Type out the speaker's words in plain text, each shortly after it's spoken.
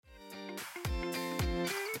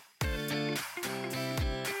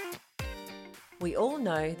We all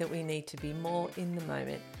know that we need to be more in the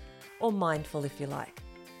moment, or mindful if you like,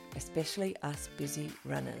 especially us busy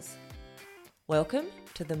runners. Welcome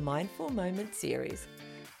to the Mindful Moment series,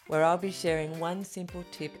 where I'll be sharing one simple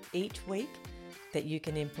tip each week that you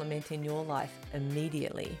can implement in your life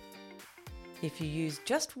immediately. If you use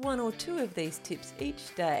just one or two of these tips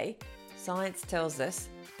each day, science tells us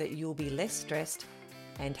that you'll be less stressed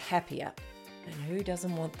and happier. And who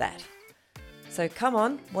doesn't want that? So come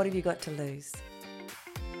on, what have you got to lose?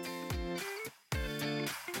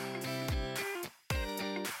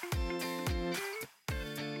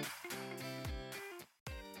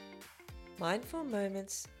 Mindful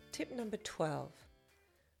Moments tip number 12.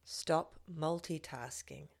 Stop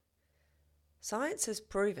multitasking. Science has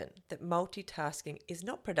proven that multitasking is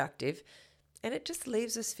not productive, and it just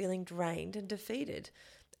leaves us feeling drained and defeated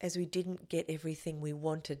as we didn't get everything we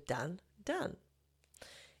wanted done.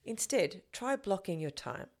 Instead, try blocking your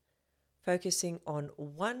time, focusing on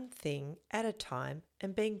one thing at a time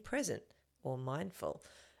and being present or mindful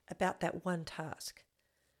about that one task.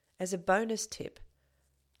 As a bonus tip,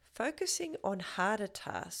 focusing on harder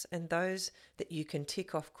tasks and those that you can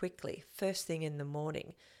tick off quickly first thing in the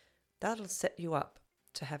morning, that'll set you up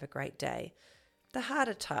to have a great day. The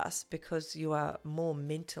harder tasks, because you are more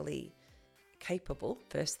mentally capable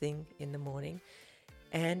first thing in the morning,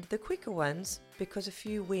 and the quicker ones, because a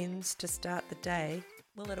few wins to start the day,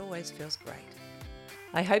 well, it always feels great.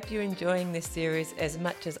 I hope you're enjoying this series as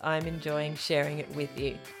much as I'm enjoying sharing it with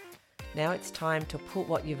you. Now it's time to put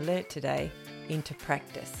what you've learnt today into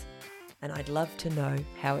practice, and I'd love to know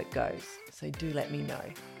how it goes, so do let me know.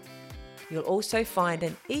 You'll also find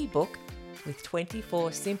an ebook with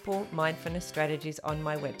 24 simple mindfulness strategies on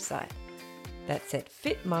my website. That's at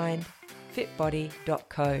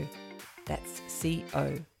fitmindfitbody.co. That's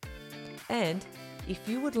C-O. And if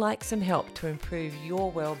you would like some help to improve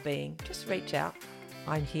your well-being, just reach out.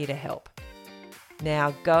 I'm here to help.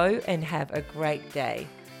 Now go and have a great day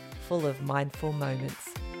full of mindful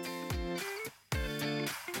moments.